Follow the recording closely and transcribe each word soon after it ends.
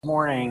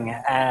Morning,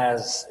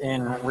 as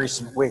in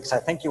recent weeks. I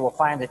think you will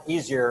find it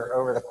easier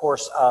over the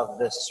course of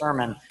this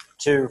sermon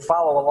to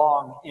follow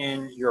along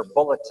in your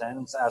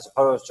bulletins as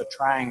opposed to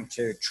trying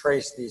to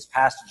trace these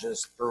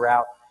passages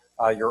throughout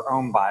your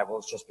own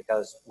Bibles, just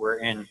because we're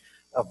in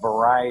a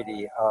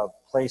variety of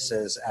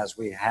places as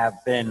we have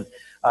been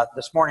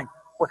this morning.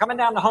 We're coming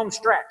down the home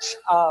stretch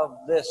of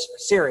this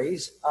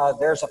series.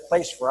 There's a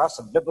place for us,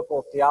 a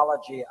biblical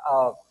theology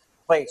of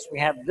place. We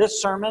have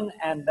this sermon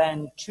and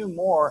then two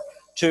more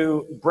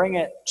to bring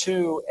it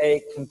to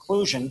a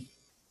conclusion.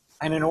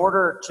 And in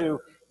order to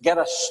get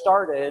us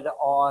started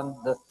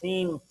on the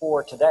theme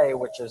for today,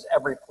 which is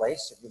every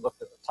place, if you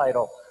looked at the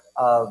title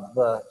of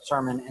the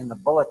sermon in the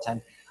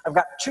bulletin, I've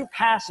got two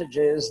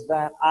passages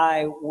that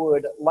I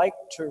would like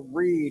to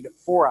read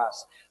for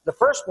us. The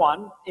first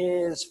one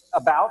is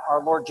about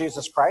our Lord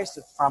Jesus Christ.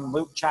 It's from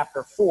Luke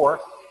chapter 4.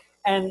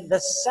 And the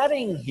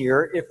setting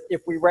here,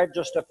 if we read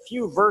just a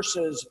few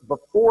verses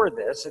before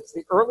this, it's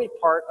the early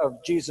part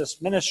of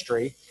Jesus'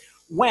 ministry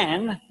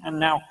when, and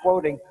now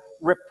quoting,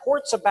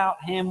 reports about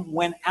him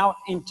went out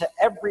into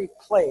every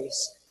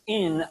place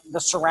in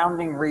the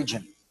surrounding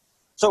region.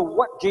 So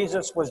what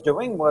Jesus was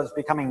doing was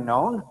becoming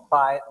known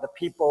by the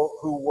people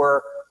who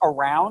were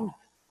around,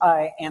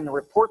 and the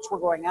reports were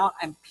going out,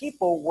 and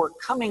people were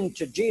coming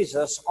to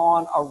Jesus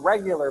on a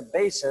regular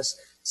basis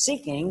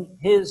seeking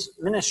his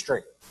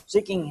ministry,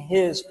 seeking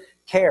his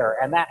care.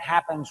 And that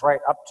happens right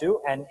up to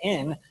and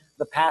in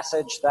the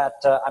passage that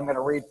I'm going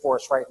to read for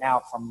us right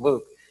now from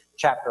Luke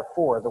chapter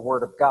 4, the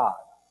Word of God.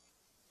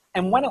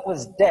 And when it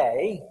was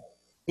day,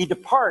 he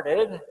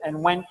departed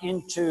and went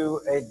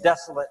into a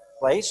desolate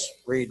place.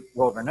 Read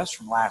wilderness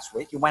from last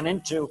week. He went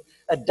into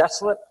a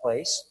desolate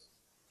place,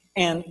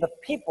 and the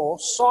people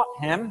sought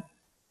him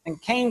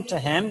and came to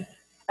him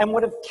and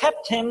would have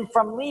kept him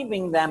from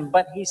leaving them.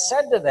 But he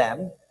said to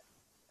them,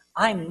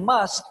 I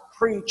must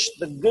preach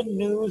the good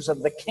news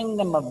of the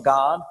kingdom of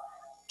God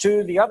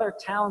to the other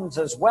towns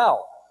as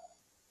well,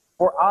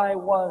 for I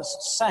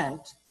was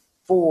sent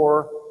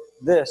for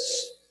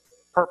this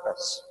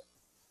purpose.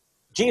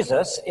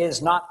 Jesus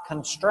is not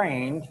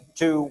constrained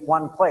to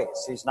one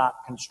place. He's not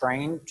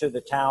constrained to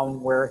the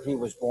town where he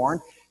was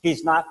born.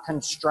 He's not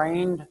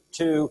constrained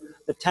to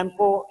the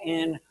temple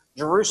in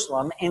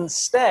Jerusalem.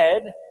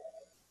 Instead,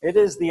 it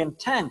is the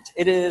intent,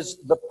 it is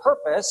the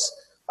purpose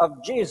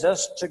of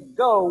Jesus to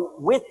go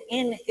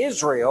within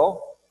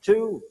Israel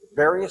to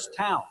various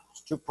towns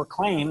to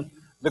proclaim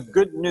the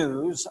good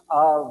news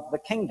of the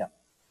kingdom.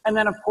 And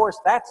then, of course,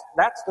 that's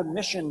the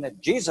mission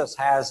that Jesus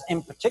has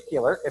in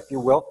particular, if you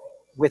will,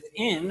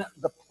 within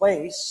the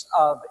place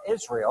of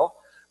Israel.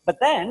 But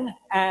then,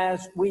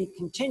 as we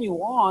continue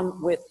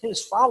on with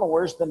his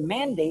followers, the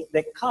mandate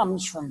that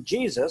comes from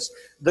Jesus,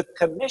 the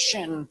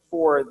commission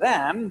for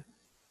them,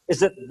 is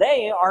that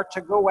they are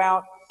to go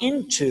out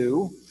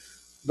into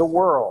the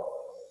world.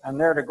 And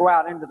they're to go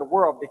out into the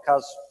world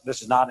because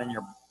this is not in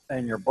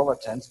your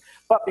bulletins,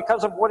 but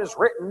because of what is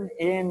written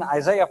in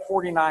Isaiah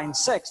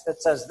 49:6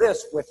 that says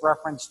this with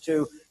reference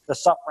to the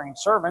suffering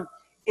servant,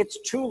 it's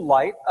too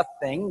light a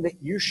thing that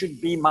you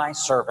should be my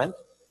servant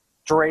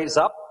to raise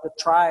up the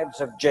tribes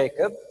of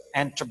Jacob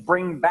and to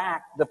bring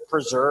back the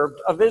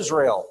preserved of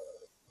Israel.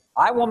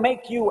 I will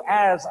make you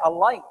as a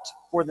light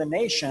for the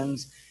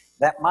nations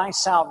that my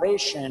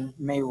salvation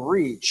may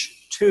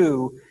reach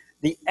to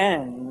the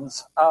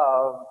ends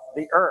of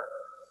the earth.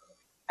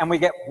 And we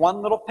get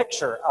one little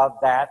picture of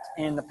that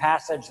in the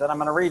passage that I'm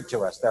going to read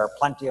to us. There are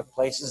plenty of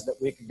places that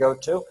we could go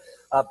to,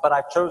 but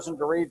I've chosen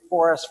to read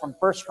for us from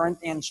 1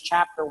 Corinthians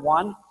chapter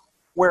 1,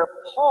 where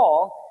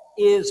Paul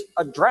is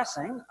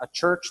addressing a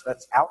church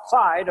that's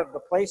outside of the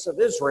place of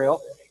Israel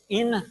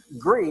in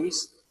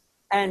Greece,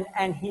 and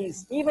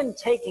he's even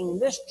taking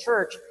this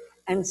church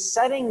and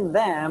setting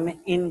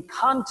them in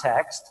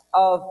context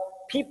of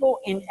people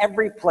in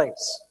every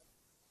place.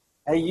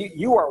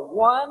 You are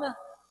one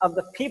of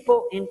the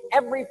people in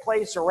every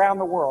place around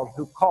the world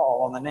who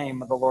call on the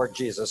name of the Lord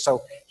Jesus.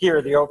 So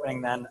here, the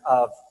opening then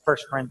of 1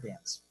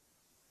 Corinthians.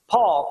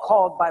 Paul,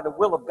 called by the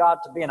will of God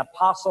to be an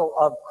apostle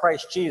of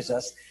Christ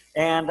Jesus,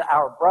 and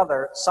our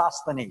brother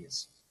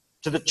Sosthenes,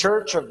 to the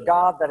church of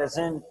God that is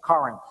in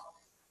Corinth,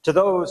 to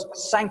those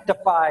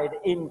sanctified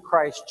in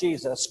Christ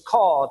Jesus,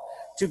 called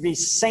to be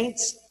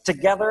saints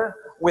together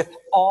with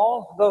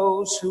all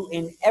those who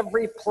in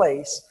every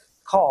place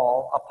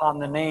call upon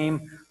the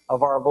name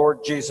of our Lord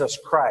Jesus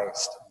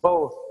Christ,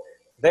 both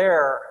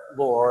their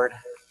Lord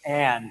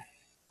and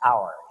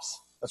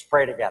ours. Let's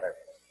pray together.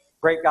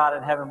 Great God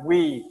in heaven,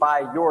 we, by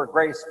your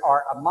grace,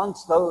 are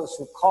amongst those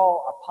who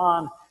call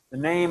upon the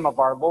name of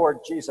our Lord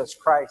Jesus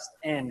Christ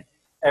in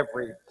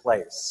every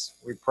place.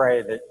 We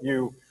pray that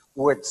you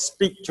would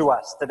speak to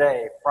us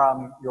today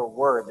from your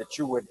word, that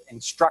you would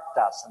instruct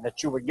us, and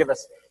that you would give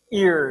us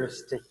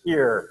ears to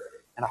hear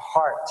and a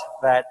heart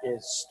that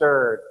is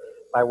stirred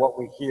by what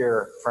we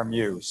hear from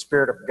you.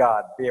 Spirit of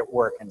God, be at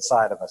work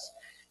inside of us.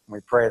 And we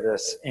pray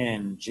this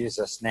in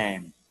Jesus'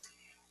 name.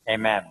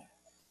 Amen.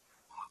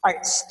 All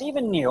right,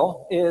 Stephen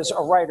Neal is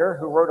a writer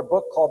who wrote a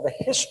book called The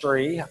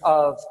History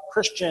of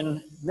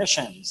Christian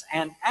Missions.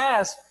 And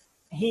as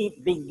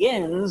he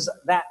begins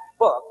that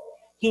book,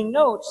 he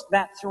notes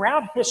that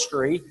throughout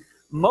history,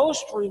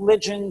 most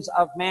religions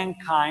of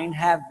mankind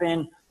have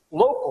been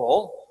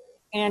local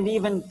and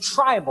even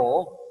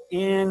tribal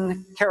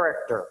in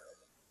character.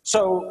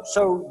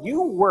 So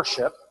you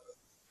worship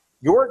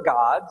your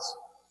gods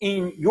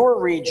in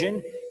your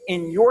region,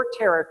 in your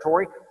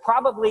territory,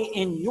 probably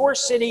in your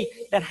city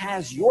that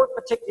has your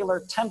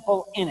particular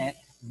temple in it.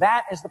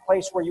 That is the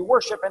place where you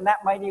worship, and that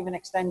might even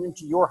extend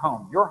into your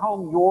home,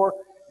 your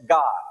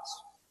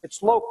gods.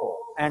 It's local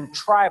and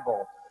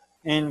tribal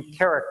in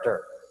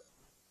character.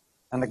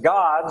 And the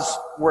gods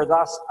were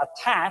thus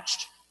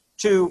attached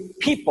to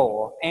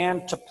people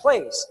and to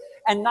place.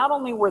 And not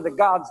only were the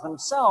gods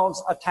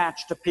themselves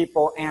attached to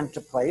people and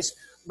to place,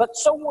 but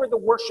so were the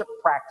worship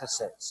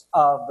practices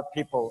of the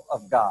people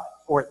of God,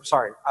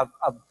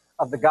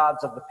 of the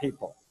gods of the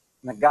people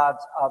and the gods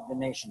of the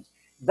nations.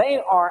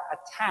 They are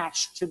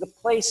attached to the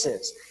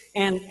places.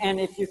 And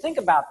if you think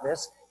about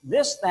this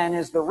then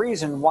is the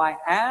reason why,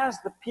 as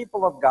the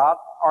people of God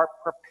are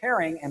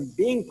preparing and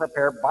being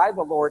prepared by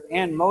the Lord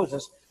and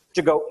Moses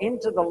to go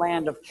into the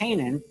land of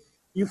Canaan,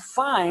 you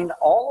find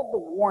all of the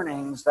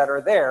warnings that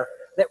are there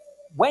that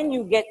when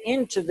you get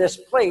into this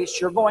place,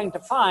 you're going to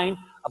find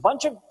a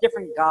bunch of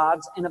different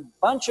gods in a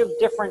bunch of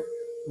different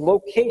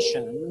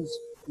locations,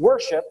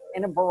 worship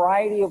in a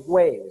variety of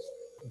ways.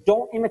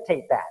 Don't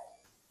imitate that.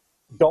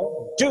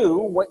 Don't do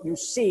what you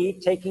see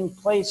taking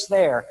place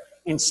there.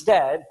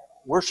 Instead,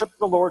 worship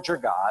the Lord your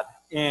God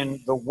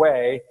in the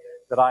way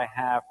that I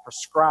have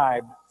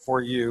prescribed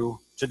for you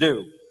to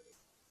do.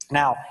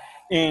 Now,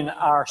 in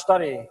our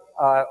study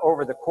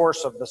over the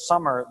course of the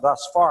summer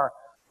thus far,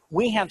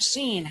 we have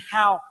seen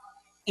how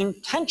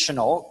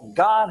intentional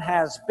God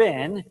has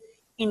been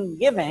in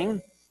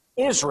giving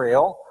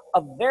Israel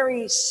a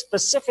very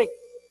specific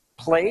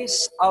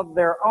place of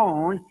their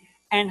own,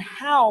 and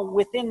how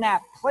within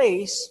that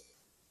place,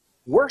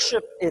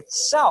 worship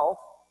itself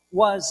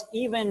was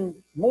even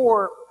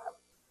more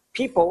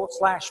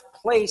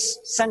people/place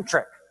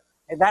centric.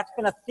 And that's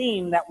been a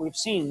theme that we've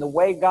seen, the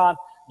way God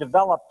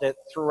developed it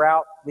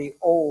throughout the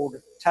Old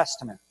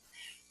Testament.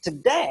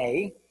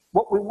 Today,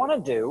 what we want to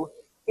do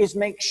is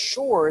make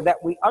sure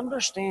that we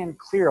understand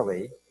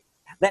clearly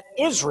that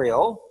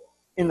Israel,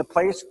 in the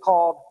place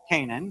called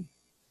Canaan,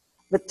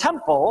 the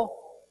temple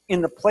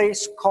in the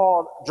place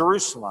called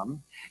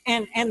Jerusalem,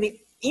 and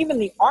even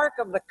the Ark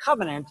of the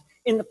Covenant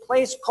in the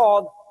place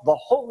called the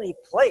Holy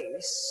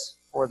Place,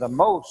 or the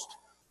Most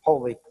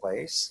Holy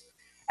Place,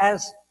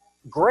 as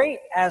great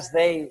as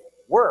they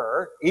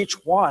were,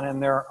 each one in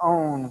their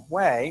own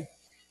way,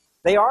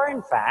 they are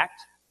in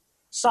fact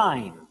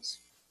signs.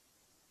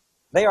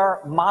 They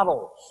are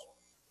models.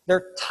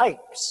 They're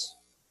types.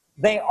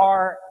 They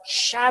are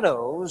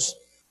shadows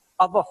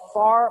of a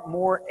far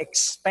more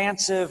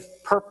expansive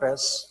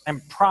purpose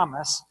and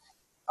promise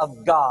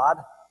of God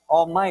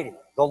Almighty.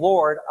 The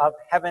Lord of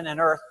heaven and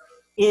earth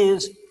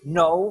is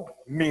no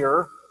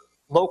mere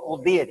local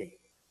deity.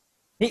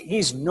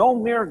 He's no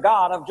mere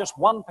God of just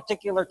one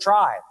particular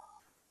tribe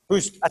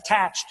who's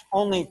attached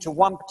only to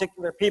one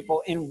particular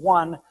people in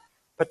one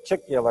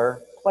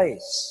particular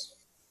place.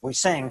 We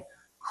sing,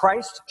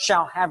 Christ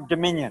shall have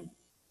dominion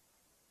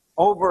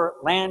over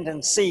land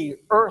and sea,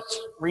 earth's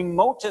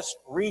remotest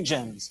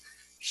regions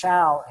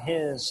shall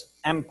his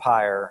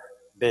empire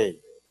be.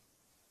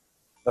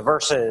 The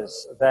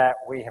verses that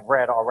we have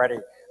read already,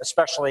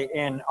 especially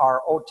in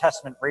our Old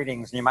Testament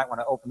readings, and you might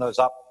want to open those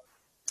up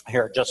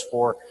here just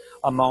for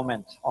a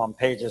moment on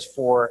pages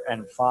 4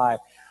 and 5.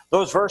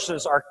 Those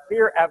verses are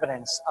clear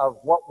evidence of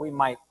what we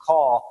might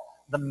call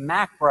the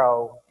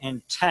macro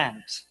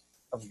intent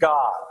of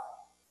God.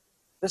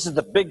 This is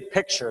the big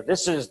picture.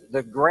 This is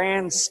the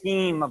grand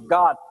scheme of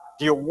God.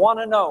 Do you want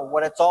to know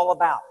what it's all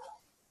about?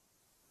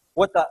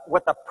 What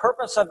the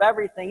purpose of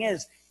everything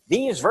is?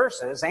 These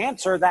verses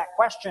answer that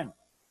question.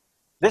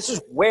 This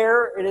is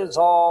where it is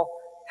all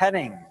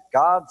heading.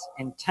 God's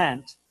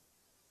intent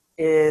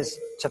is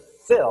to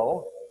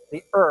fill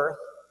the earth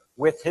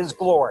with his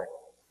glory,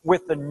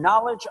 with the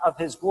knowledge of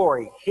his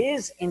glory.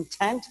 His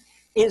intent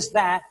is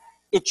that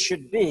it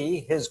should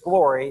be his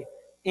glory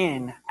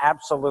in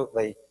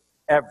absolutely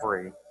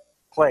every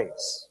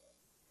place.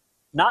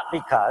 Not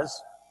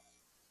because,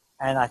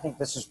 and I think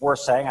this is worth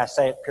saying, I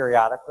say it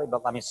periodically,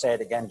 but let me say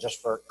it again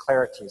just for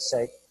clarity's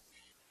sake.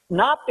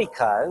 Not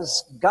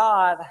because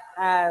God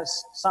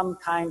has some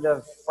kind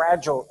of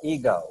fragile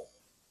ego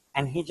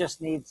and he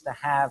just needs to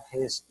have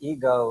his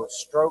ego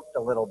stroked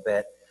a little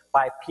bit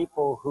by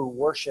people who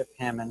worship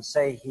him and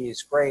say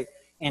he's great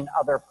in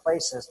other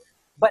places.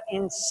 But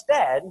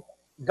instead,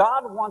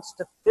 God wants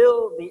to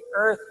fill the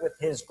earth with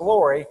his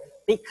glory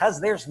because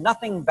there's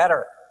nothing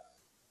better.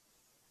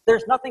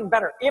 There's nothing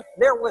better. If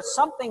there was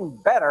something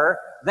better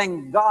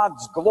than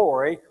God's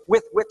glory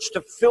with which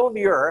to fill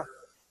the earth,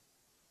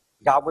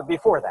 God would be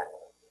for that.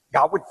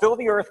 God would fill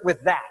the earth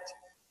with that.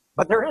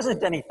 But there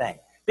isn't anything.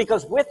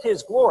 Because with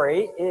his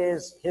glory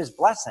is his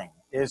blessing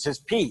is his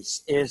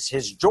peace, is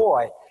his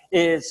joy,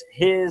 is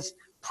his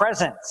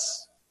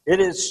presence. It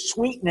is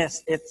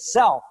sweetness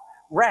itself,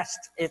 rest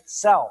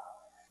itself,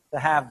 to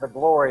have the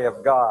glory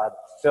of God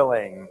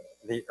filling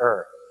the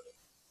earth.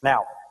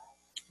 Now,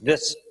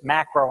 this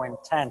macro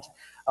intent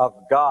of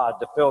God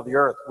to fill the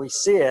earth, we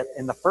see it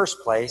in the first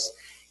place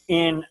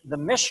in the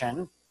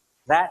mission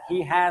that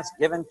he has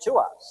given to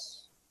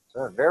us.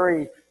 So the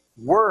very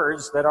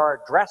words that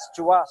are addressed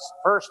to us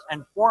first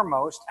and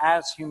foremost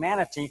as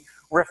humanity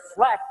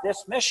reflect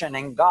this mission.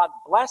 And God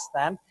blessed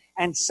them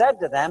and said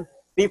to them,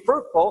 be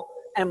fruitful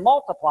and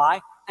multiply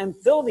and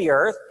fill the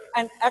earth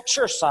and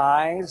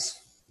exercise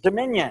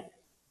dominion.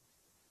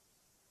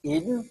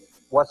 Eden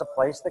was a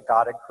place that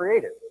God had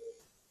created.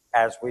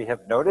 As we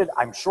have noted,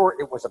 I'm sure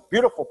it was a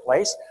beautiful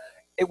place.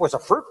 It was a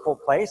fruitful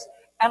place.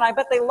 And I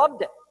bet they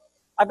loved it.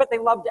 I bet they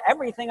loved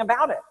everything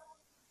about it.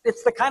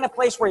 It's the kind of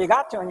place where you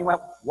got to and you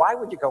went, why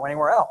would you go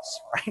anywhere else,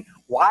 right?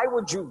 Why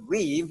would you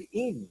leave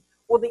Eden?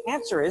 Well, the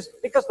answer is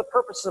because the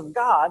purpose of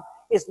God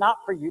is not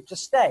for you to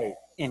stay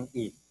in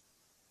Eden.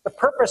 The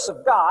purpose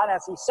of God,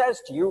 as he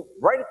says to you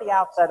right at the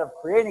outset of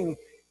creating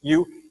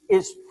you,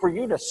 is for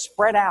you to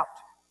spread out,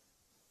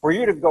 for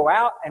you to go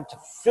out and to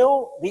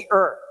fill the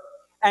earth.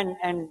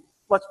 And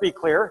let's be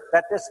clear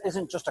that this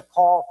isn't just a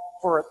call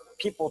for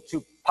people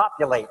to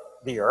populate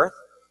the earth.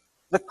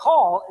 The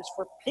call is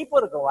for people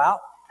to go out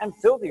and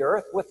fill the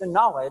earth with the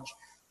knowledge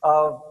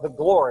of the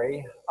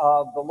glory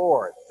of the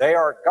Lord. They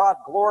are God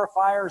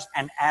glorifiers,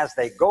 and as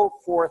they go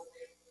forth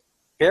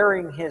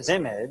bearing his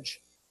image,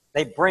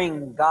 they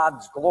bring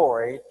God's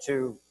glory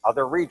to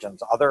other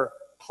regions, other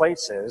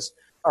places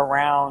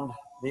around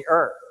the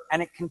earth.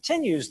 And it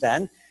continues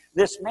then,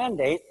 this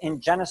mandate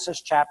in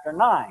Genesis chapter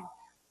 9.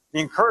 The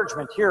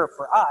encouragement here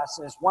for us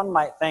is one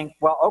might think,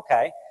 well,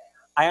 okay,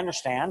 I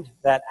understand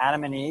that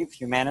Adam and Eve,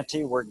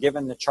 humanity, were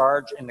given the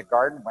charge in the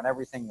garden when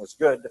everything was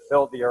good to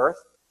fill the earth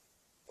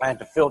and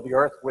to fill the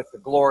earth with the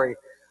glory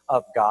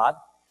of God.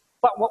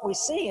 But what we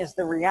see is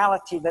the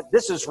reality that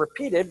this is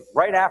repeated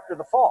right after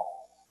the fall.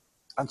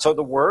 And so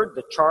the word,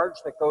 the charge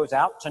that goes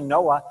out to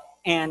Noah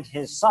and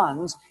his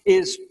sons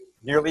is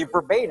nearly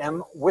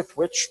verbatim with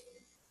which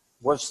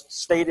was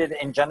stated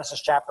in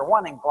Genesis chapter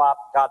 1. And God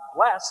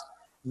blessed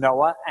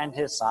Noah and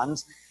his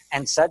sons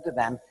and said to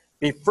them,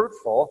 be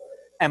fruitful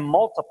and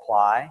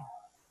multiply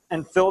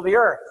and fill the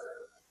earth.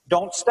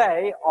 Don't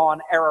stay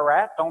on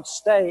Ararat. Don't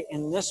stay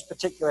in this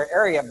particular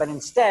area, but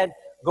instead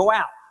go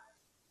out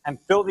and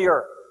fill the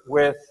earth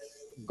with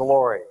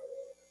glory.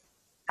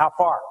 How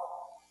far?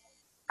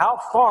 How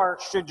far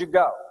should you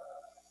go?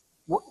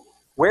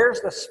 Where's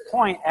the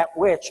point at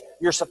which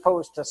you're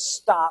supposed to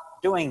stop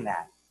doing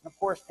that? And of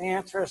course, the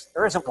answer is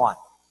there isn't one.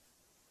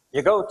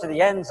 You go to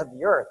the ends of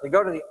the earth. You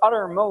go to the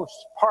uttermost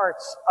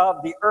parts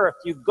of the earth.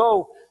 You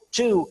go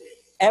to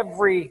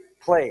every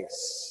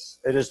place.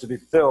 It is to be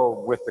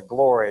filled with the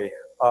glory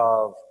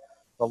of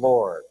the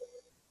Lord.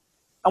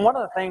 And one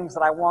of the things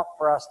that I want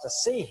for us to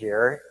see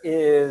here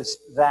is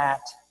that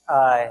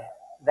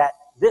that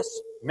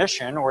this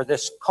mission, or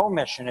this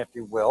commission, if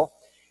you will,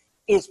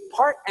 is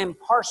part and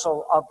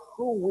parcel of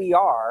who we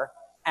are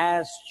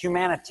as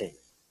humanity.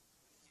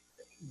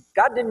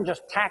 God didn't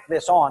just tack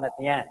this on at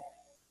the end.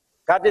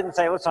 God didn't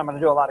say, listen, I'm going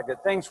to do a lot of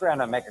good things for you. I'm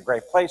going to make a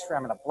great place for you.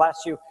 I'm going to bless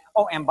you.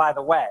 Oh, and by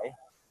the way,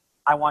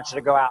 I want you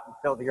to go out and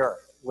fill the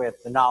earth with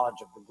the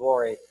knowledge of the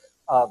glory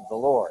of the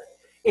Lord.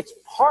 It's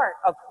part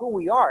of who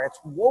we are. It's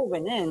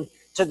woven in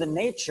to the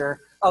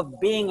nature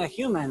of being a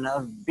human,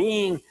 of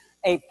being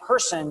a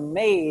person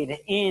made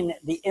in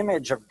the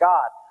image of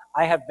God.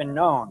 I have been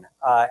known,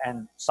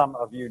 and some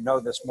of you know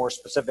this more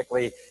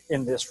specifically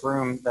in this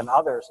room than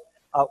others,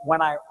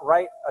 when I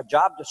write a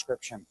job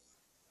description,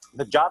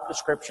 the job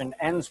description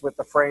ends with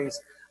the phrase,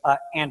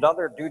 and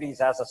other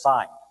duties as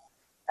assigned.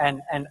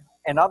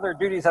 And other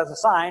duties as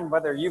assigned,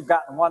 whether you've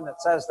gotten one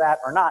that says that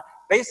or not,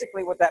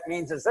 basically what that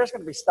means is there's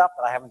going to be stuff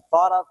that I haven't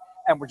thought of,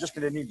 and we're just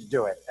going to need to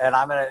do it. And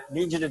I'm going to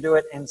need you to do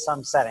it in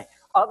some setting.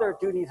 Other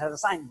duties as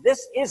assigned.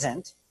 This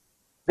isn't,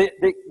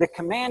 the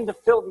command to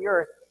fill the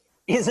earth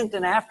isn't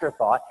an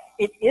afterthought.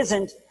 It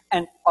isn't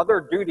an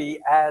other duty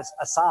as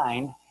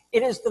assigned.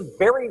 It is the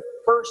very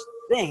first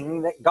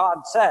thing that God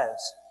says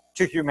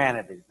to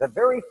humanity. The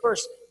very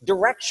first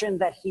direction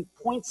that he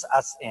points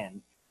us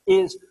in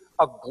is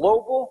a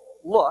global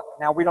look.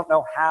 Now, we don't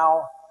know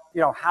how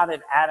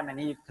did Adam and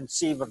Eve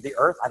conceive of the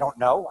earth? I don't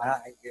know.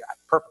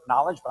 Perfect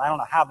knowledge, but I don't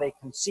know how they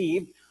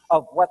conceived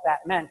of what that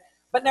meant.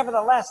 But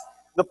nevertheless,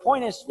 the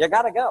point is you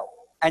got to go,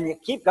 and you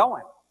keep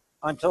going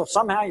until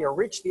somehow you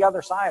reach the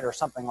other side or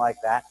something like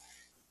that.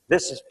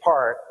 This is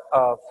part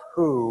of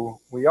who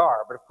we are.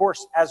 But of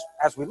course, as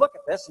we look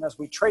at this and as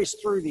we trace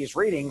through these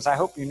readings, I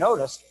hope you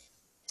notice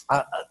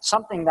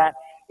something that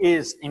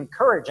is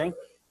encouraging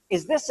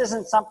is this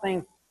isn't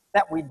something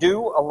that we do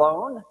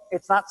alone.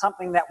 It's not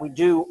something that we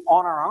do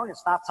on our own.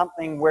 It's not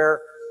something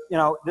where,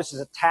 this is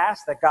a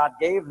task that God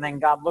gave and then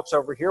God looks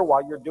over here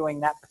while you're doing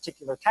that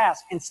particular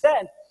task.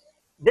 Instead,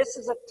 this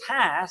is a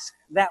task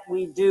that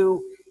we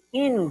do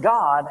in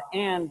God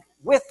and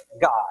with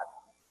God.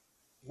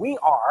 We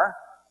are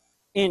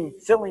in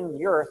filling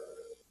the earth,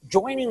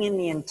 joining in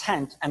the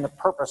intent and the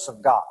purpose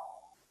of God.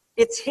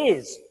 It's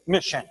his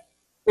mission.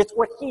 It's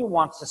what he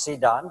wants to see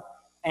done,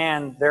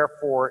 and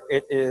therefore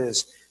it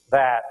is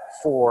that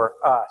for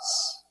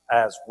us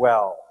as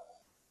well.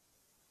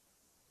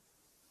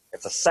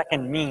 It's a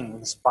second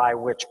means by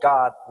which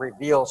God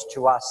reveals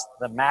to us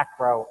the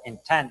macro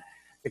intent,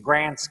 the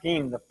grand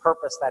scheme, the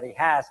purpose that he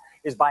has,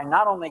 is by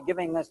not only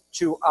giving this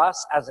to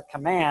us as a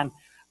command,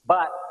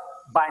 but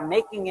by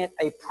making it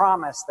a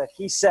promise that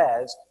he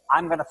says,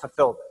 I'm going to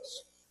fulfill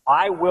this.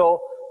 I will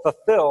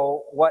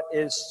fulfill what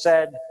is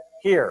said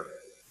here.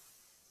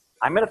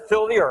 I'm going to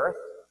fill the earth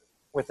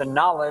with the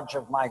knowledge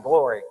of my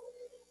glory.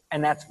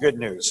 And that's good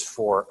news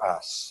for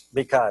us,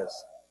 because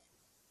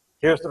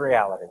here's the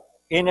reality.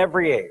 In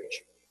every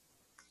age,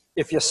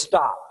 if you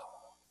stop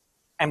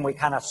and we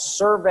kind of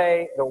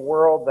survey the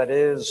world that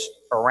is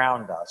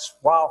around us,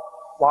 while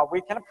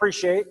we can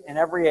appreciate in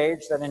every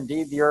age that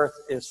indeed the earth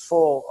is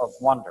full of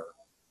wonder,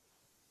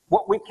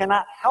 what we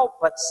cannot help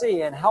but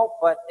see and help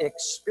but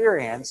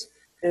experience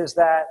is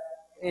that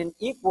in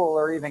equal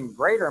or even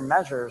greater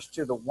measures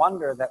to the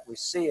wonder that we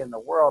see in the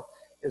world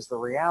is the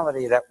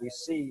reality that we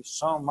see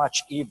so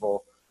much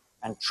evil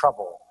and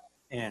trouble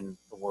in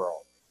the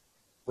world.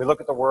 We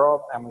look at the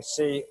world and we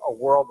see a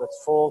world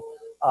that's full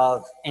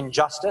of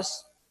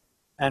injustice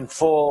and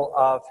full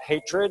of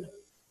hatred,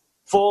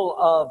 full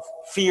of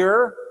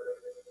fear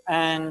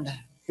and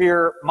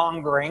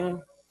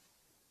fear-mongering,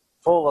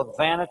 full of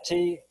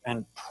vanity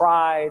and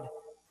pride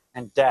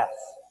and death.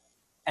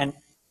 And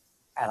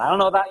I don't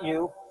know about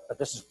you, but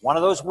this is one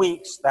of those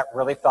weeks that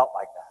really felt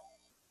like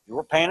that. You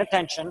were paying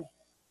attention to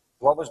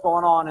what was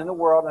going on in the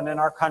world and in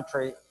our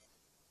country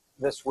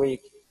this week.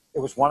 It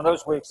was one of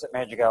those weeks that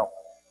made you go,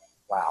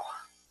 wow,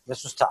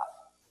 this was tough.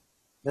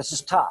 This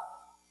is tough.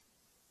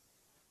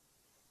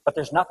 But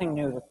there's nothing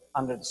new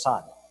under the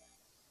sun,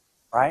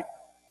 right?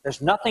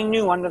 There's nothing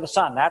new under the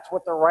sun. That's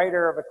what the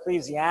writer of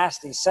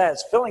Ecclesiastes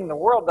says. Filling the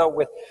world, though,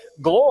 with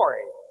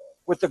glory,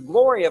 with the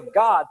glory of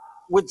God,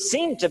 would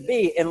seem to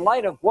be, in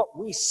light of what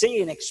we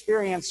see and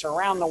experience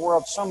around the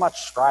world, so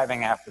much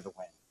striving after the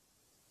wind.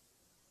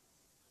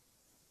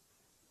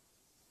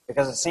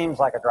 Because it seems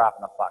like a drop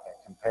in the bucket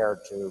compared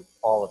to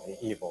all of the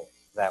evil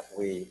that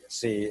we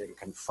see and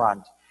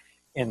confront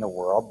in the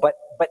world. But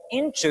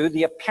into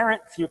the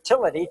apparent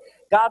futility,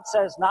 God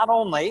says not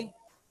only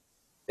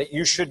that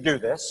you should do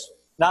this,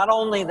 not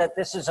only that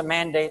this is a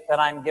mandate that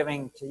I'm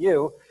giving to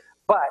you,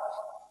 but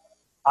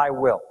I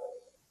will.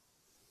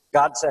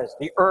 God says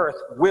the earth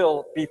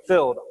will be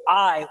filled.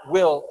 I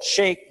will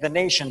shake the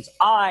nations.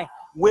 I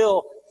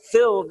will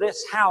fill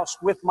this house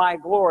with my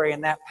glory.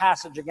 In that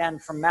passage again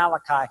from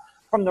Malachi,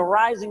 from the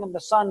rising of the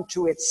sun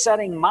to its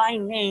setting, my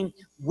name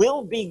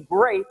will be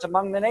great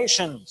among the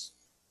nations.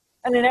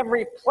 And in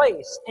every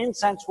place,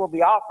 incense will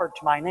be offered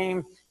to my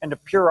name and a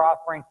pure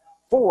offering.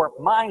 For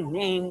my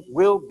name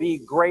will be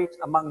great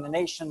among the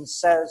nations,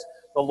 says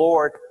the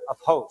Lord of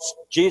hosts.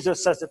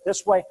 Jesus says it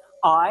this way,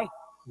 I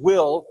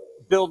will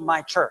build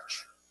my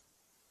church.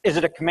 Is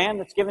it a command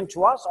that's given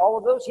to us? All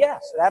of those?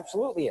 Yes, it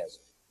absolutely is.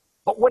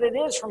 But what it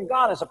is from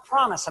God is a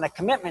promise and a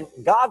commitment.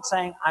 God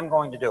saying, I'm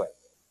going to do it.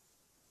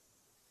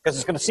 Because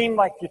it's going to seem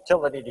like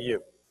futility to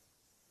you.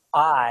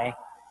 I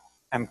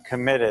am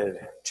committed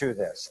to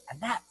this. And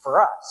that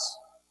for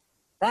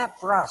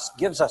us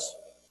gives us,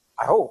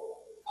 I hope,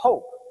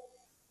 hope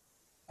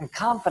and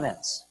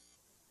confidence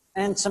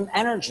and some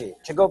energy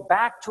to go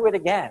back to it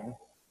again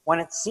when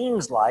it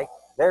seems like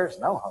there's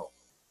no hope.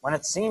 When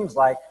it seems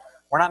like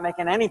we're not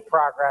making any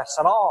progress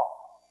at all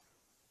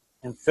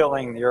in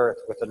filling the earth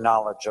with the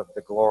knowledge of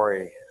the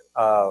glory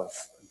of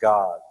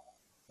God.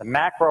 The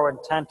macro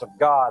intent of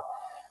God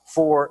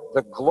for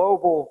the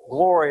global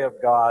glory of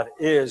God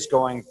is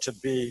going to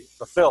be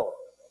fulfilled.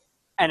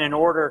 And in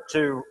order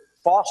to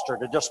foster,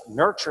 to just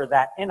nurture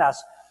that in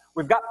us,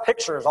 we've got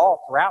pictures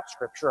all throughout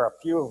Scripture. A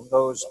few of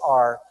those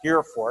are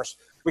here for us.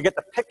 We get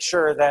the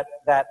picture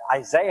that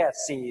Isaiah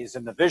sees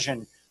in the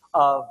vision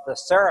of the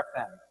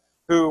seraphim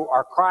who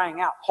are crying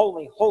out,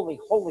 holy, holy,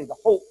 holy, the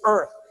whole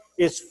earth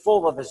is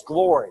full of his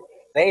glory.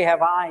 They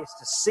have eyes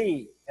to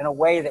see in a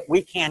way that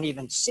we can't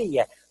even see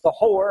yet. The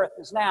whole earth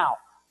is now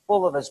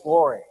full of his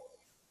glory.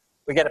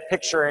 We get a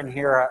picture in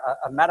here,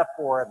 a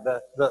metaphor of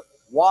the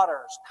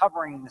waters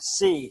covering the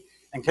sea.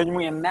 And can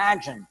we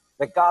imagine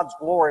that God's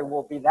glory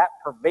will be that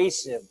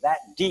pervasive, that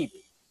deep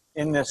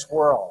in this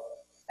world?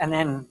 And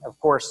then, of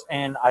course,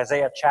 in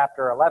Isaiah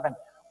chapter 11,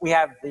 we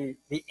have the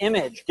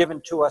image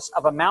given to us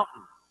of a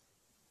mountain.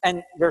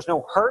 And there's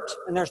no hurt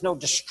and there's no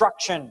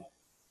destruction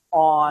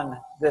on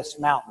this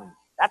mountain.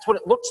 That's what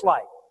it looks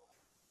like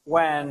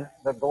when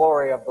the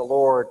glory of the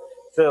Lord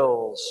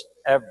fills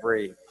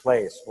every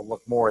place. We'll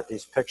look more at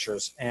these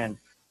pictures in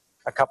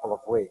a couple of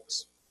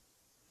weeks.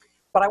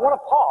 But I want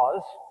to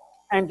pause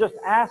and just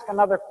ask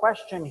another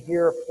question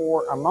here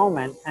for a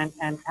moment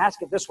and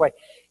ask it this way.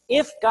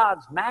 If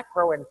God's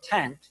macro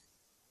intent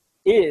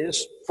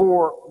is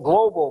for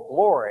global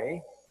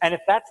glory, and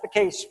if that's the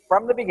case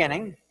from the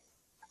beginning,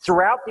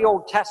 throughout the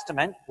Old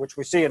Testament, which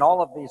we see in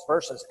all of these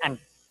verses, and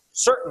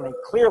Certainly,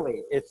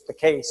 clearly, it's the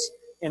case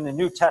in the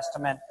New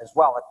Testament as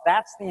well. If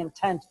that's the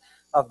intent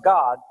of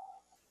God,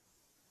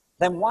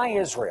 then why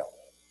Israel?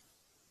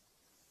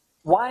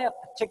 Why a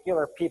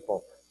particular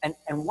people? And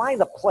why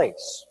the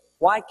place?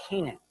 Why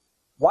Canaan?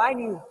 Why do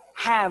you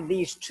have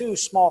these two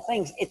small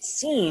things? It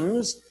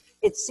seems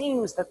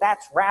that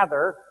that's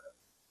rather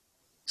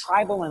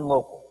tribal and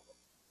local.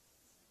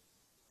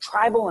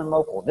 Tribal and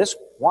local. This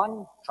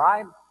one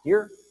tribe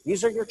here,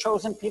 these are your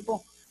chosen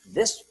people.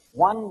 This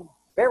one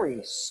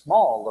very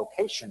small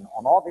location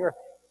on all the earth,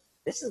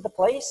 this is the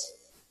place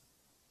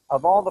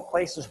of all the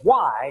places.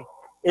 Why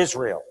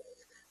Israel?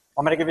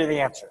 I'm going to give you the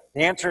answer.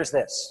 The answer is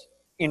this.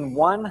 In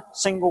one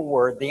single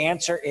word, the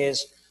answer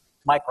is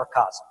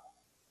microcosm.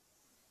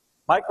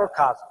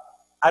 Microcosm.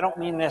 I don't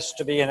mean this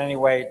to be in any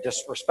way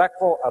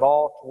disrespectful at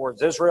all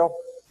towards Israel,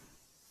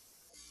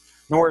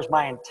 nor is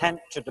my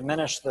intent to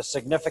diminish the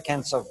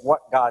significance of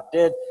what God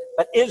did,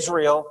 but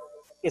Israel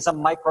is a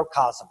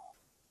microcosm.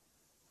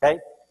 Okay?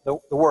 The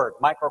word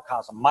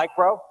microcosm.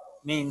 Micro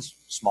means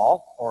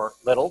small or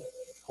little,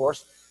 of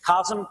course.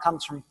 Cosm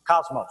comes from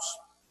cosmos,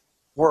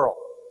 world,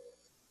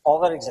 all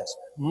that exists.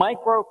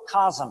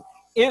 Microcosm.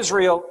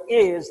 Israel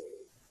is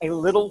a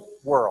little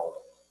world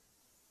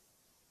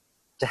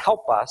to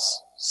help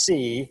us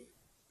see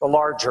the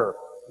larger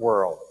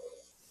world.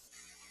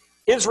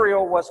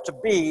 Israel was to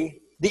be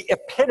the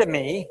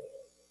epitome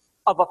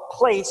of a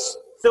place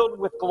filled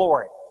with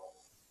glory.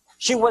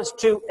 She was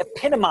to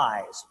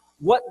epitomize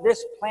what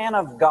this plan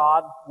of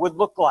God would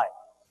look like.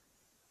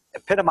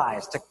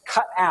 Epitomize, to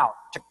cut out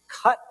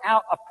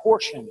a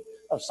portion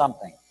of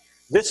something.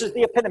 This is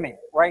the epitome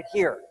right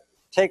here.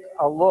 Take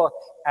a look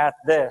at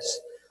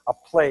this, a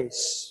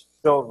place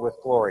filled with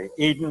glory.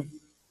 Eden,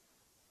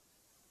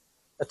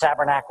 the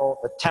tabernacle,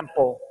 the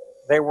temple,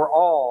 they were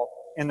all,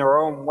 in their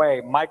own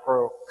way,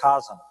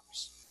 microcosms.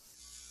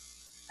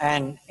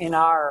 And in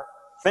our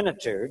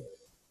finitude,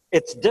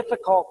 it's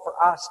difficult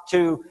for us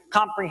to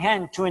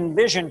comprehend, to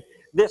envision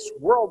this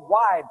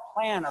worldwide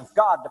plan of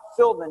God to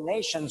fill the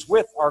nations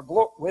with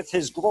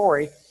His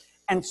glory.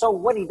 And so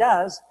what he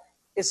does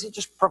is he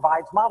just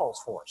provides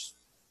models for us.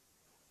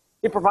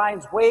 He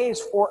provides ways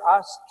for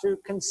us to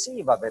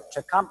conceive of it,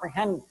 to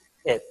comprehend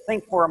it.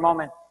 Think for a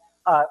moment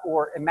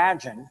or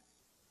imagine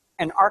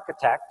an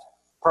architect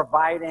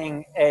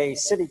providing a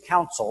city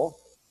council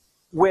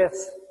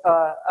with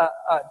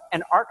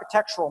an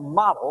architectural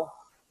model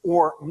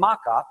or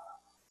mock-up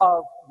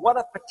of what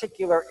a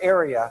particular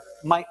area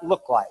might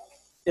look like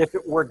if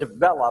it were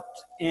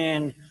developed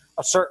in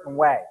a certain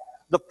way.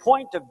 The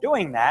point of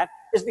doing that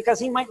is because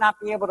he might not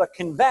be able to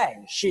convey,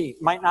 she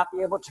might not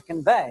be able to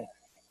convey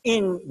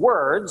in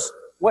words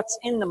what's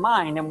in the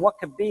mind and what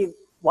could be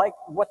like,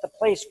 what the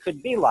place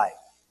could be like.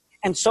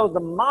 And so the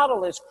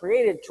model is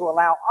created to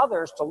allow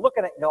others to look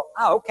at it and go,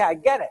 oh, okay, I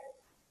get it.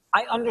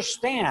 I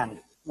understand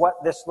what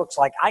this looks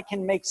like. I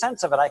can make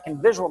sense of it. I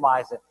can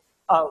visualize it.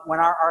 When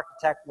our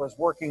architect was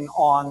working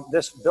on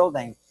this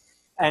building,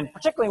 and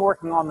particularly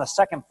working on the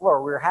second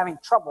floor, we were having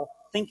trouble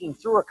thinking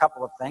through a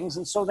couple of things.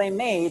 And so they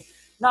made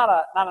not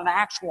an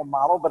actual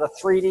model, but a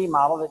 3D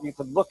model that you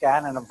could look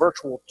at and a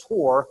virtual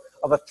tour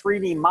of a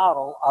 3D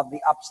model of the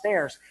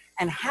upstairs.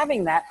 And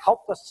having that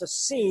helped us to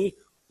see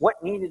what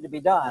needed to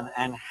be done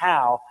and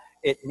how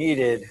it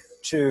needed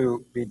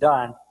to be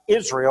done.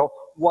 Israel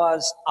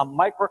was a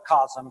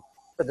microcosm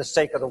for the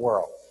sake of the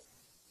world.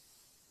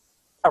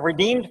 A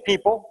redeemed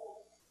people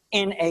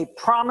in a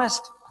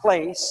promised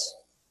place,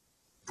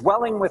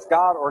 dwelling with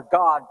God or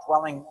God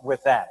dwelling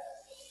with them.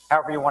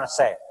 However you want to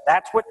say it.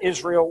 That's what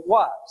Israel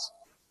was.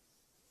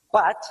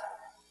 But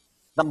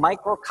the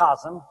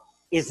microcosm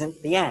isn't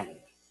the end,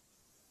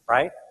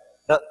 right?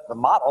 The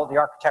model, the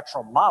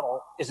architectural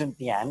model, isn't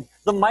the end.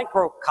 The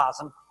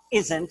microcosm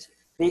isn't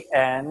the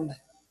end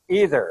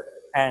either.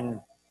 And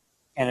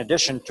in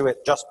addition to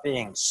it just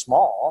being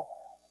small,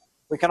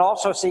 we can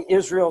also see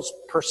Israel's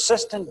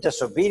persistent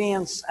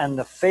disobedience and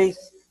the faith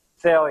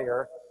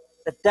failure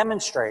that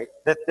demonstrate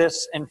that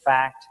this, in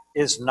fact,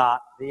 is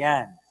not the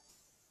end.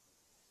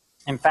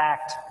 In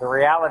fact, the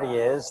reality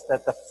is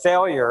that the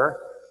failure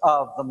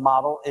of the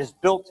model is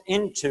built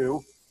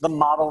into the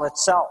model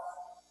itself.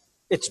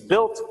 It's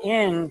built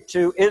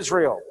into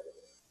Israel.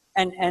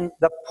 And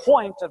the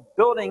point of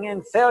building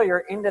in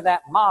failure into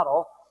that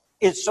model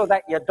is so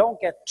that you don't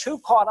get too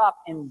caught up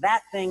in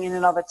that thing in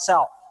and of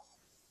itself.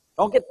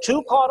 Don't get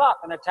too caught up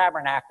in the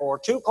tabernacle or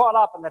too caught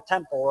up in the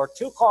temple or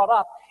too caught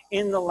up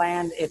in the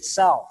land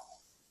itself.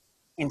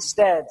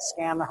 Instead,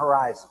 scan the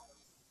horizon.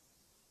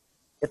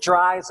 Get your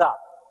eyes up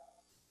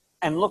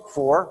and look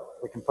for,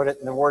 we can put it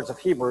in the words of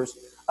Hebrews,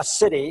 a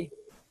city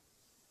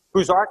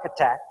whose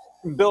architect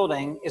and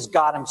building is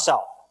God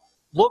himself.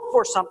 Look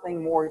for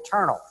something more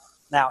eternal.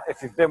 Now,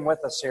 if you've been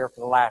with us here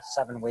for the last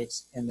 7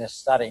 weeks in this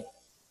study,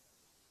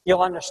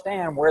 you'll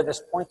understand where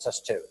this points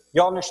us to.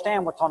 You'll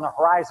understand what's on the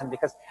horizon,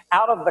 because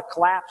out of the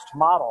collapsed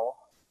model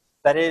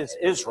that is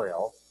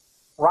Israel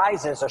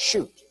rises a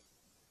shoot.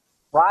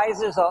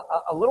 Rises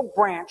a little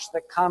branch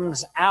that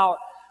comes out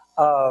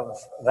of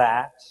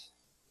that.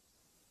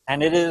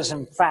 And it is,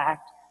 in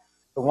fact,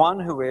 the one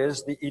who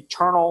is the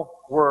eternal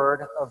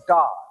Word of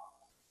God,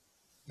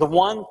 the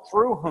one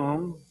through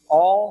whom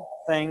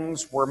all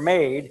things were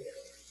made,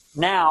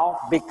 now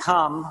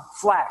become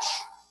flesh.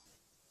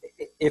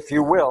 If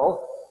you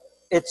will,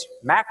 it's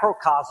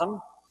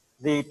macrocosm,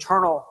 the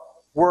eternal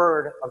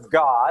Word of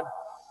God,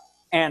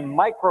 and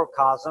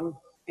microcosm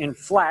in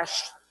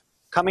flesh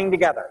coming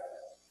together.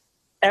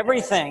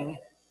 Everything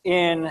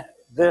in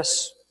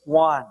this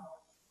one.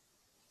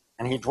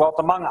 And he dwelt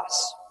among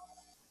us.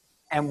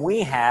 And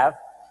we have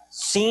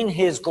seen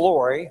his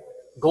glory,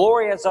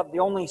 glory as of the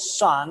only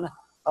Son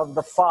of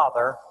the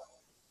Father,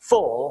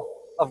 full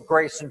of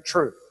grace and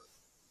truth.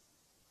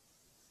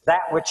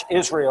 That which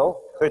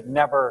Israel could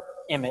never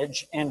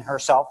image in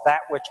herself,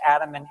 that which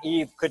Adam and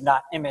Eve could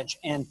not image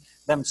in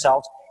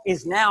themselves,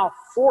 is now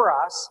for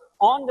us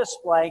on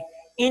display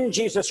in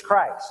Jesus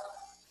Christ,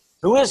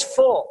 who is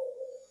full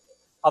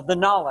of the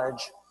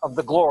knowledge of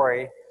the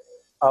glory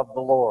of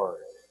the Lord.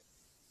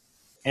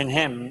 In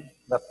him,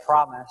 the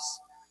promise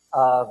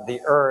of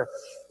the earth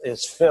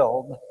is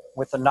filled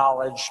with the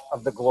knowledge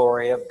of the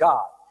glory of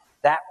God.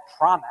 That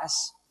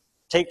promise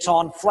takes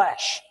on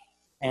flesh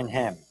in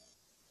him.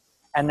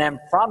 And then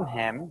from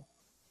him,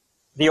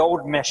 the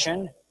old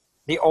mission,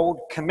 the old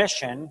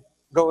commission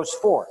goes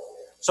forth.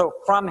 So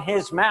from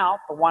his mouth,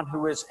 the one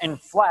who is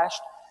enfleshed,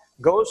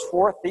 goes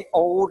forth the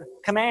old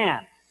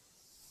command.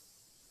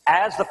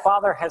 As the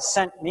Father has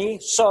sent me,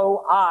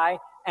 so I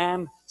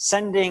am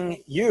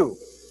sending you.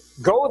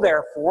 Go,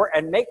 therefore,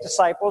 and make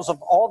disciples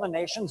of all the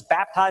nations,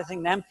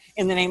 baptizing them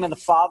in the name of the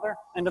Father,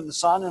 and of the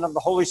Son, and of the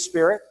Holy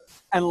Spirit.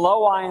 And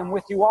lo, I am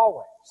with you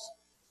always,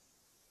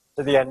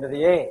 to the end of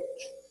the age.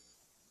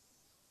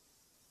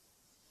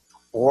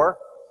 Or,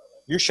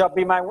 you shall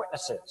be my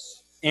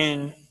witnesses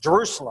in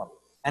Jerusalem,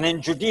 and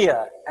in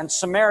Judea, and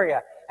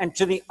Samaria, and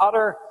to the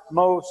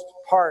uttermost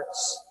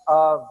parts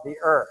of the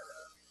earth.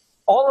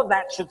 All of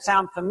that should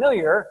sound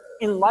familiar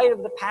in light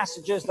of the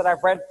passages that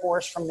I've read for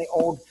us from the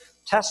Old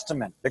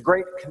Testament. The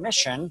Great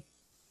Commission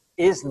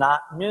is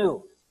not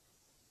new.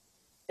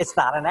 It's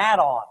not an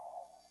add-on.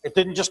 It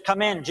didn't just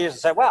come in.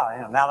 Jesus said, well,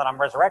 now that I'm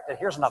resurrected,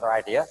 here's another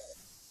idea.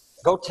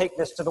 Go take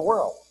this to the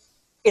world.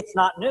 It's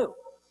not new.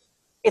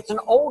 It's an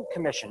old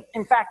commission.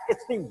 In fact,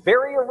 it's the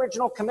very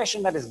original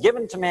commission that is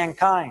given to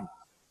mankind.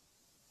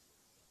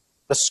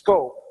 The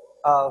scope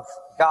of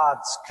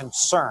God's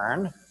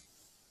concern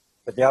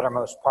with the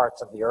uttermost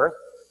parts of the earth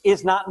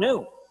is not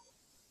new.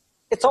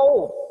 It's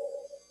old.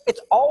 It's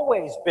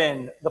always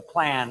been the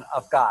plan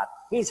of God.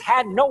 He's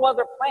had no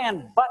other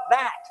plan but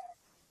that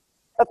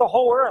the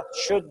whole earth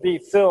should be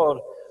filled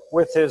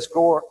with his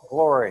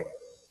glory.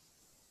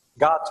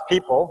 God's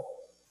people,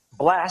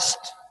 blessed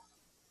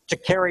to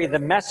carry the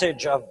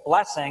message of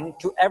blessing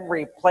to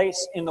every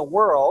place in the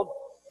world,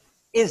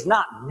 is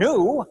not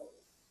new.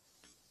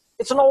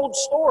 It's an old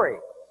story.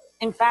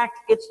 In fact,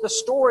 it's the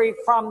story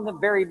from the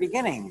very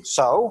beginning.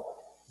 So,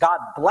 God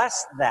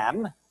blessed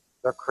them.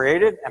 They're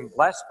created and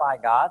blessed by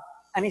God.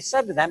 And he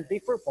said to them, be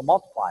fruitful,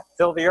 multiply,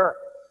 fill the earth.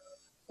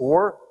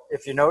 Or,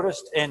 if you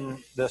noticed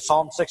in the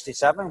Psalm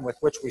 67, with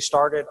which we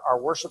started our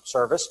worship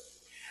service,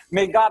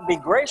 may God be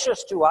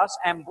gracious to us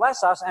and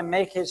bless us and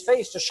make his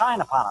face to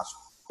shine upon us.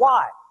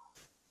 Why?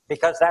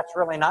 Because that's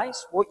really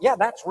nice? Well, yeah,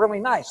 that's really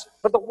nice.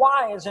 But the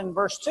why is in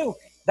verse 2,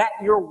 that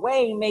your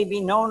way may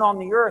be known on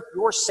the earth,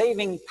 your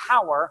saving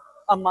power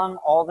among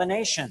all the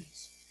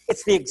nations.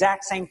 It's the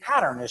exact same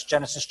pattern as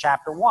Genesis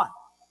chapter 1.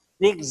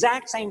 The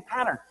exact same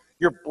pattern.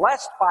 You're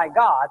blessed by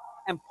God,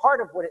 and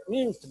part of what it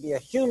means to be a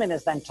human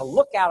is then to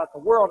look out at the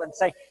world and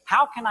say,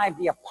 how can I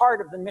be a part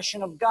of the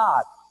mission of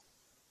God?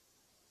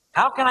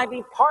 How can I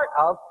be part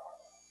of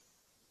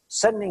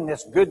sending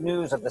this good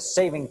news of the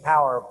saving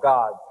power of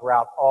God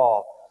throughout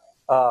all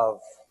of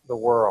the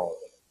world?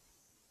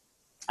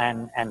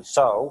 And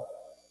so,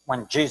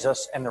 when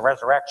Jesus in the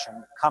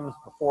resurrection comes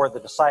before the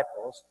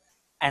disciples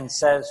and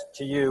says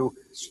to you,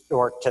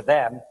 or to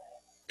them,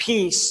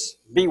 peace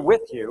be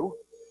with you,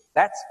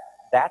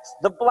 that's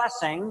the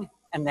blessing.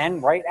 And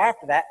then right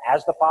after that,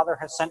 as the Father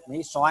has sent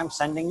me, so I'm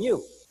sending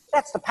you.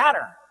 That's the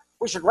pattern.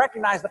 We should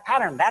recognize the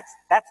pattern. That's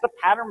the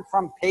pattern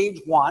from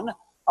page 1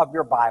 of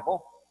your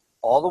Bible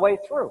all the way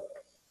through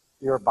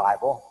your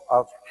Bible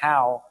of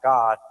how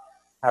God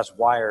has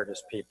wired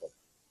his people.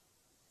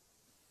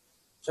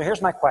 So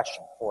here's my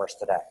question for us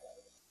today.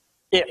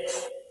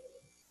 If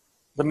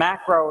the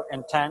macro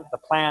intent, the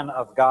plan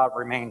of God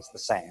remains the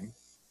same,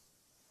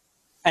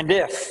 and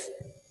if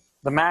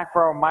the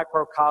macro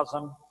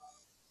microcosm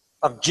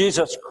of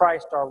Jesus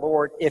Christ our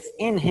Lord, if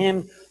in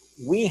him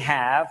we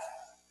have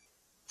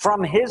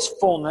from his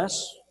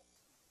fullness,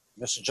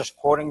 this is just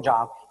quoting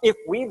John, if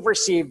we've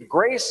received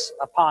grace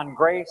upon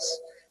grace,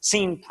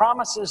 seen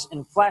promises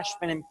in flesh,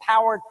 been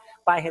empowered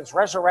by his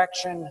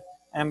resurrection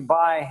and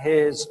by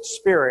his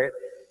Spirit,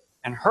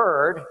 and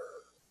heard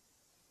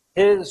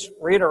his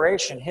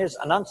reiteration, his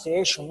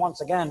enunciation once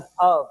again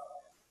of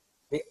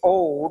the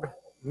old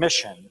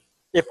mission,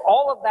 if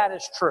all of that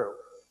is true,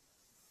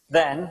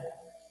 then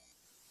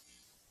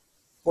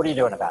what are you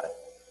doing about it?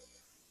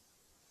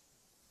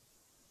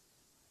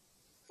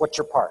 What's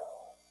your part?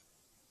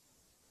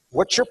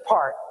 What's your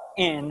part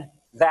in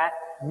that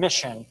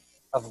mission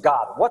of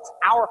God? What's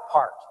our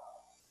part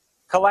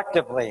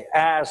collectively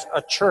as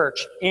a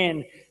church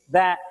in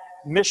that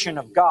mission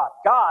of God?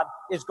 God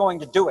is going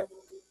to do it.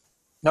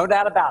 No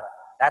doubt about it.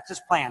 That's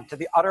his plan. To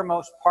the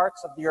uttermost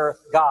parts of the earth,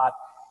 God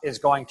is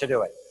going to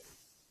do it.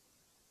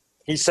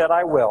 He said,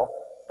 I will.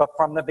 But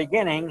from the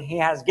beginning, he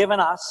has given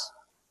us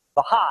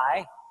the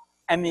high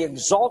and the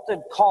exalted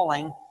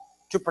calling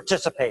to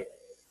participate,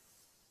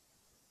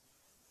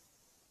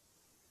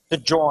 to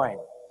join.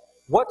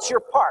 What's your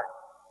part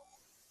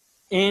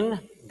in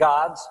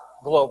God's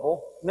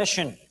global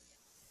mission?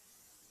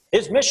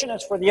 His mission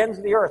is for the ends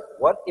of the earth.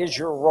 What is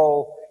your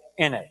role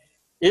in it?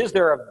 Is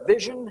there a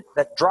vision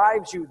that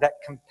drives you, that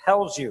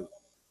compels you?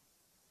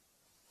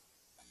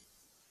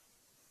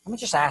 Let me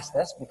just ask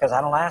this, because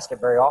I don't ask it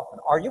very often.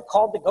 Are you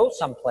called to go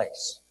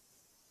someplace?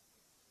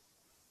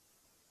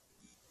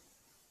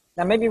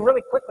 Now, maybe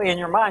really quickly in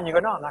your mind, you go,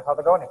 no, I'm not called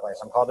to go anyplace.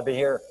 I'm called to be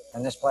here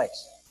in this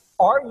place.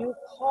 Are you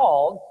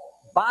called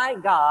by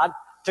God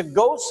to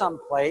go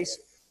someplace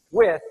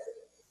with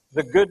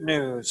the good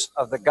news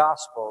of the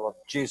gospel of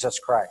Jesus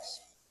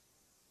Christ?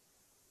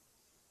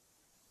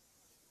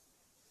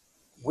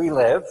 We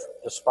live,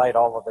 despite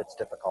all of its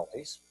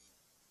difficulties,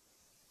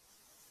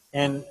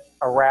 in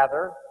a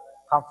rather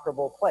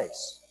comfortable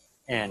place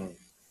in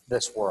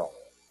this world.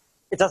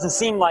 It doesn't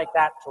seem like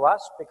that to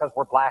us because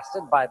we're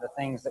blasted by the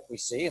things that we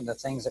see and the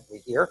things that we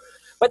hear.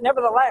 But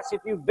nevertheless,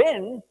 if you've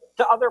been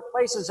to other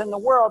places in the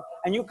world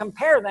and you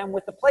compare them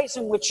with the place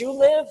in which you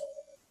live,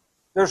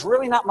 there's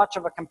really not much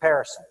of a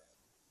comparison.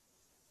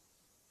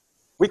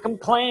 We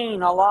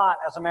complain a lot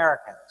as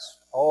Americans.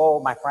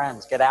 Oh, my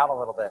friends, get out a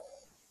little bit.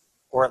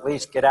 Or at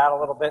least get out a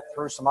little bit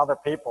through some other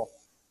people.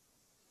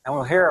 And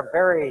we'll hear a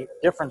very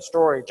different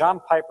story. John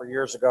Piper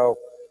years ago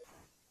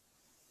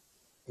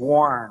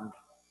warned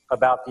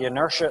about the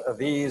inertia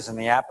of ease and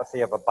the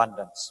apathy of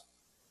abundance.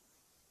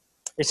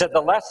 He said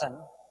the lesson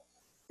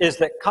is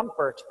that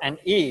comfort and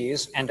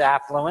ease and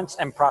affluence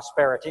and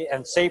prosperity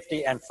and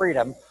safety and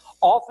freedom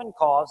often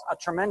cause a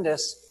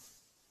tremendous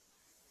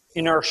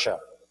inertia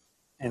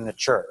in the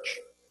church.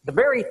 The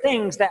very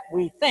things that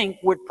we think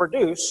would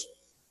produce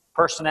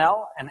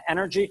personnel and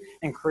energy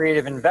and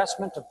creative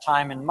investment of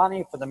time and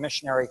money for the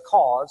missionary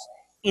cause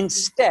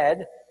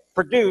instead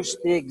produce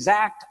the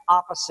exact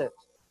opposite: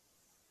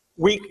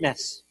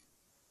 weakness,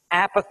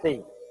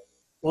 apathy,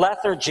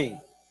 lethargy,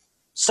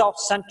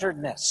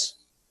 self-centeredness,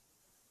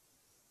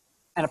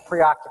 and a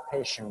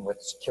preoccupation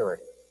with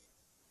security,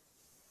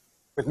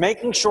 with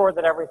making sure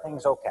that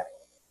everything's okay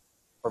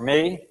for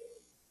me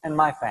and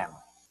my family,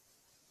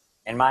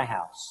 in my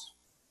house,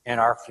 in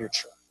our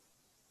future.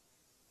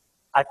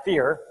 I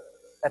fear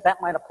that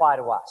that might apply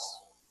to us.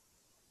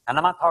 And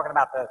I'm not talking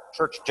about the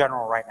church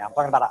general right now. I'm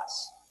talking about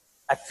us.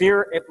 I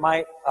fear it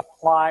might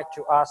apply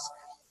to us,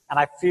 and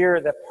I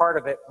fear that part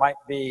of it might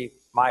be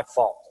my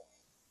fault.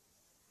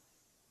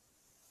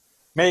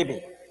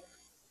 Maybe.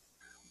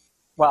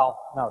 Well,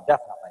 no,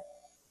 definitely.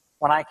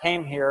 When I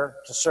came here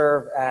to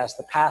serve as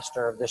the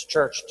pastor of this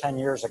church 10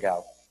 years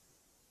ago,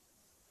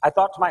 I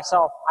thought to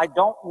myself, I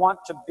don't want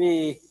to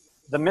be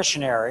the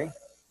missionary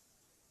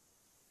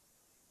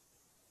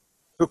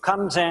who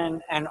comes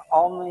in and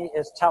only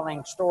is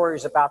telling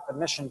stories about the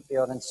mission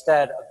field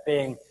instead of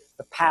being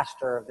the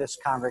pastor of this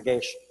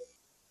congregation.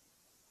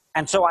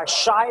 And so I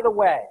shied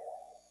away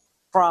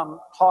from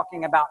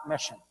talking about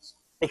missions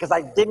because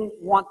I didn't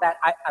want that.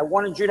 I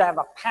wanted you to have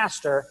a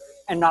pastor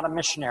and not a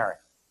missionary.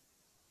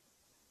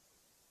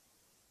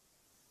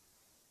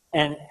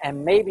 And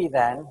maybe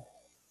then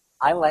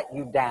I let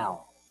you down.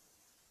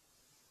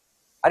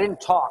 I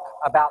didn't talk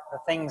about the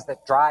things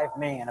that drive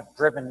me and have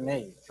driven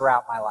me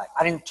throughout my life.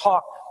 I didn't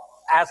talk,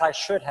 as I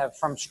should have,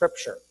 from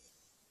Scripture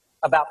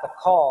about the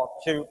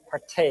call to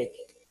partake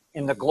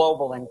in the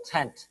global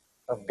intent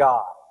of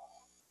God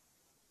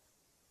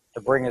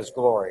to bring His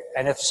glory.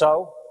 And if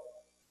so,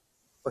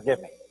 forgive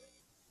me.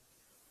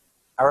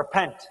 I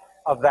repent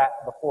of that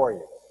before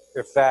you,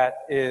 if that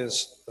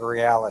is the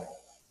reality.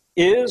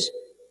 Is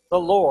the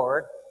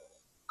Lord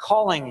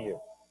calling you?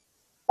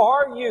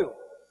 Are you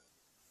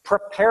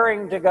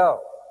preparing to go?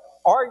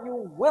 Are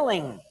you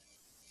willing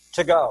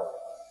to go?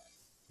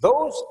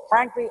 Those,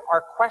 frankly,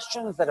 are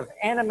questions that have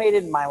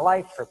animated my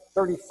life for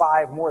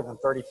more than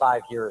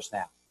 35 years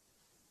now.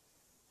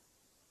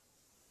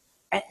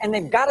 And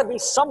they've got to be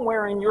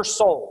somewhere in your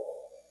soul.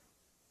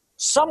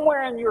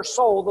 Somewhere in your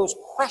soul, those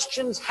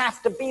questions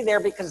have to be there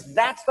because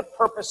that's the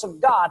purpose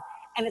of God,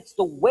 and it's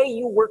the way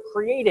you were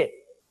created.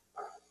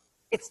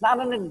 It's not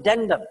an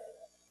addendum.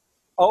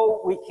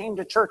 Oh, we came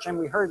to church and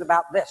we heard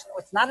about this. No,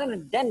 it's not an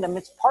addendum.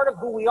 It's part of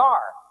who we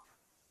are.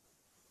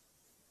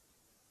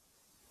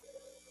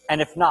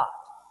 And if not,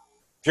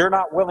 if you're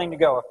not willing to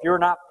go, if you're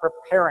not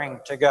preparing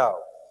to go,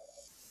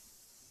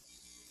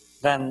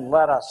 then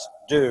let us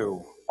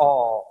do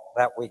all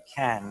that we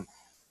can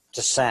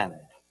to send.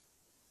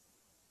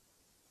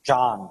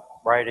 John,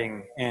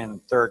 writing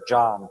in 3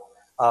 John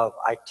of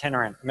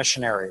itinerant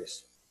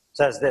missionaries,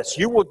 says this: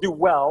 you will do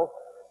well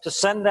to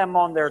send them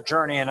on their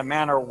journey in a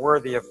manner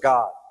worthy of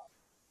God,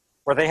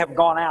 where they have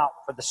gone out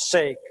for the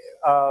sake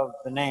of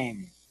the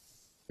name.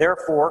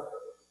 Therefore,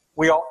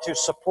 we ought to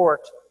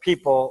support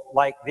people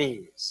like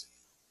these,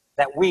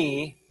 that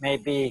we may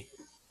be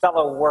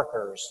fellow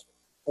workers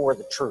for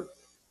the truth.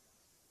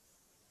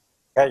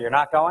 Okay, you're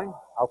not going?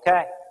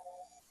 Okay.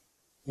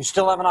 You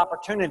still have an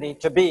opportunity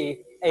to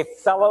be a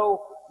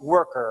fellow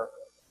worker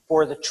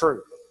for the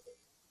truth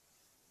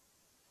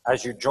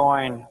as you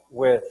join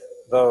with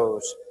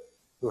those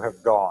who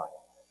have gone.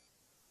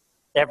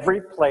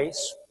 Every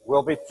place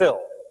will be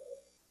filled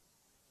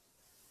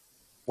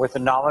with the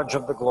knowledge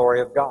of the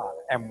glory of God.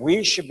 And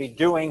we should be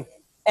doing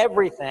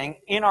everything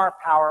in our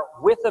power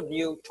with a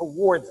view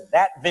towards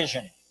that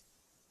vision.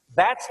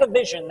 That's the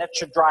vision that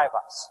should drive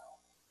us.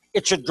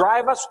 It should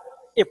drive us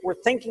if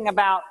we're thinking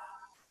about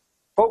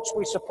folks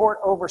we support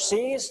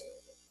overseas.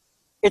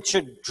 It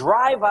should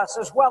drive us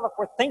as well if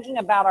we're thinking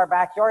about our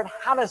backyard.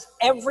 How does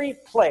every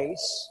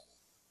place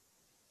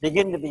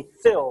begin to be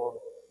filled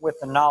with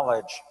the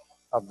knowledge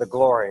of the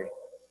glory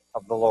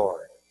of the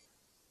Lord?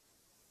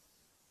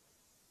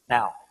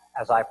 Now,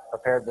 as I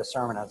prepared this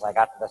sermon, as I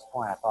got to this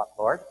point, I thought,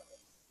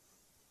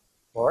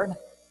 Lord,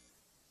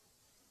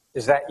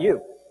 is that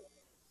you?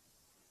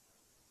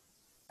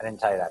 I didn't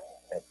tell you that,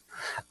 babe.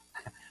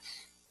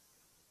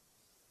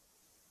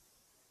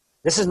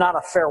 This is not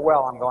a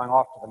farewell, I'm going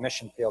off to the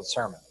mission field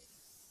sermon.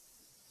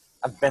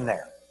 I've been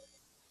there.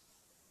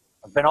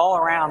 I've been all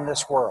around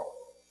this world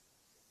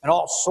in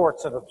all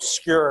sorts of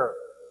obscure,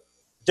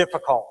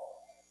 difficult,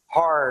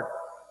 hard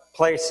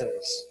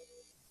places.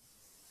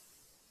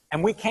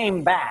 And we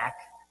came back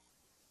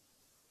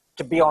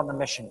to be on the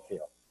mission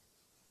field.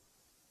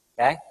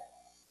 Okay?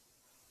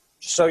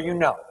 Just so you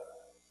know,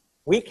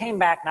 we came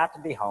back not to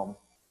be home,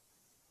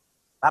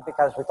 not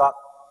because we thought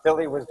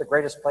Philly was the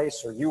greatest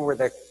place or you were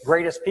the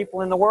greatest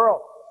people in the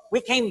world.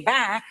 We came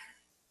back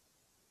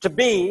to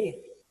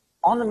be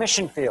on the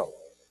mission field,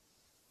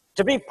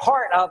 to be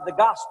part of the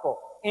gospel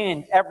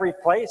in every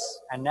place,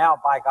 and now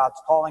by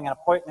God's calling and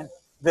appointment,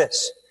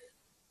 this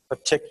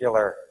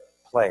particular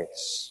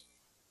place.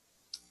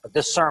 But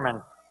this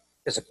sermon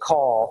is a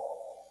call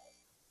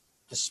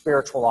to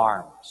spiritual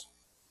arms.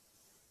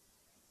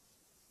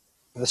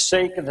 For the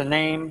sake of the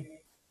name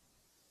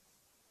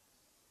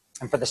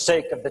and for the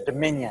sake of the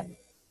dominion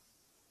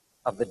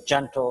of the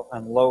gentle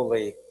and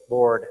lowly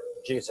Lord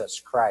Jesus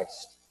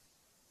Christ.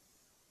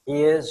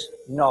 He is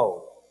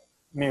no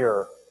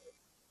mere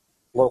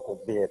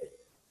local deity.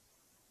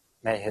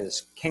 May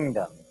his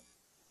kingdom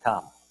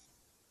come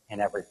in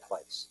every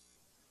place.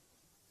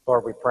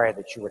 Lord, we pray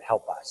that you would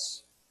help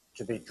us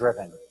to be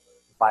driven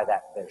by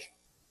that vision.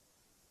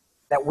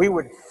 That we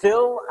would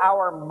fill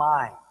our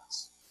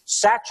minds,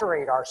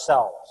 saturate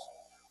ourselves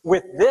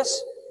with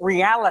this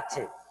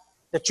reality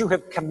that you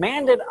have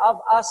commanded of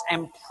us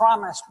and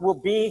promised will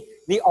be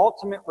the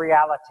ultimate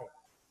reality.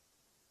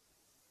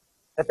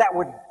 That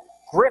would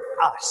grip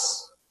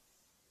us,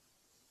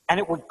 and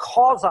it would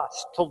cause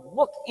us to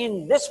look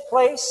in this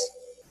place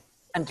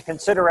and to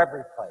consider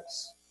every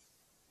place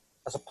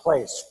as a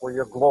place where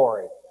your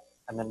glory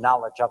and the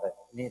knowledge of it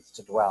needs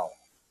to dwell.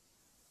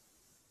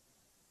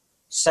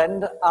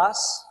 Send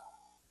us,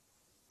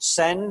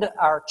 send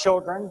our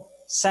children,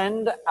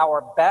 send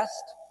our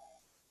best,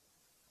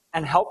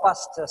 and help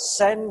us to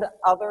send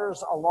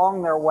others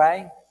along their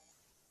way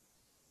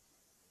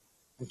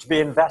and to be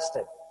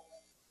invested,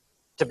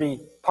 to be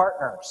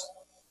partners,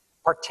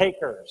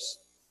 partakers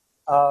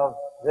of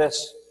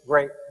this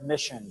great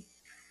mission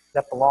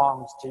that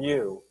belongs to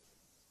you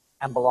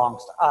and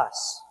belongs to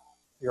us,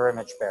 your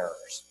image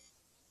bearers.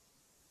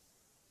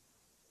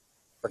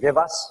 Forgive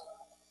us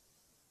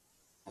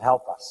and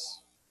help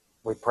us,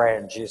 we pray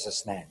in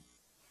Jesus' name.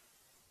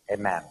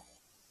 Amen.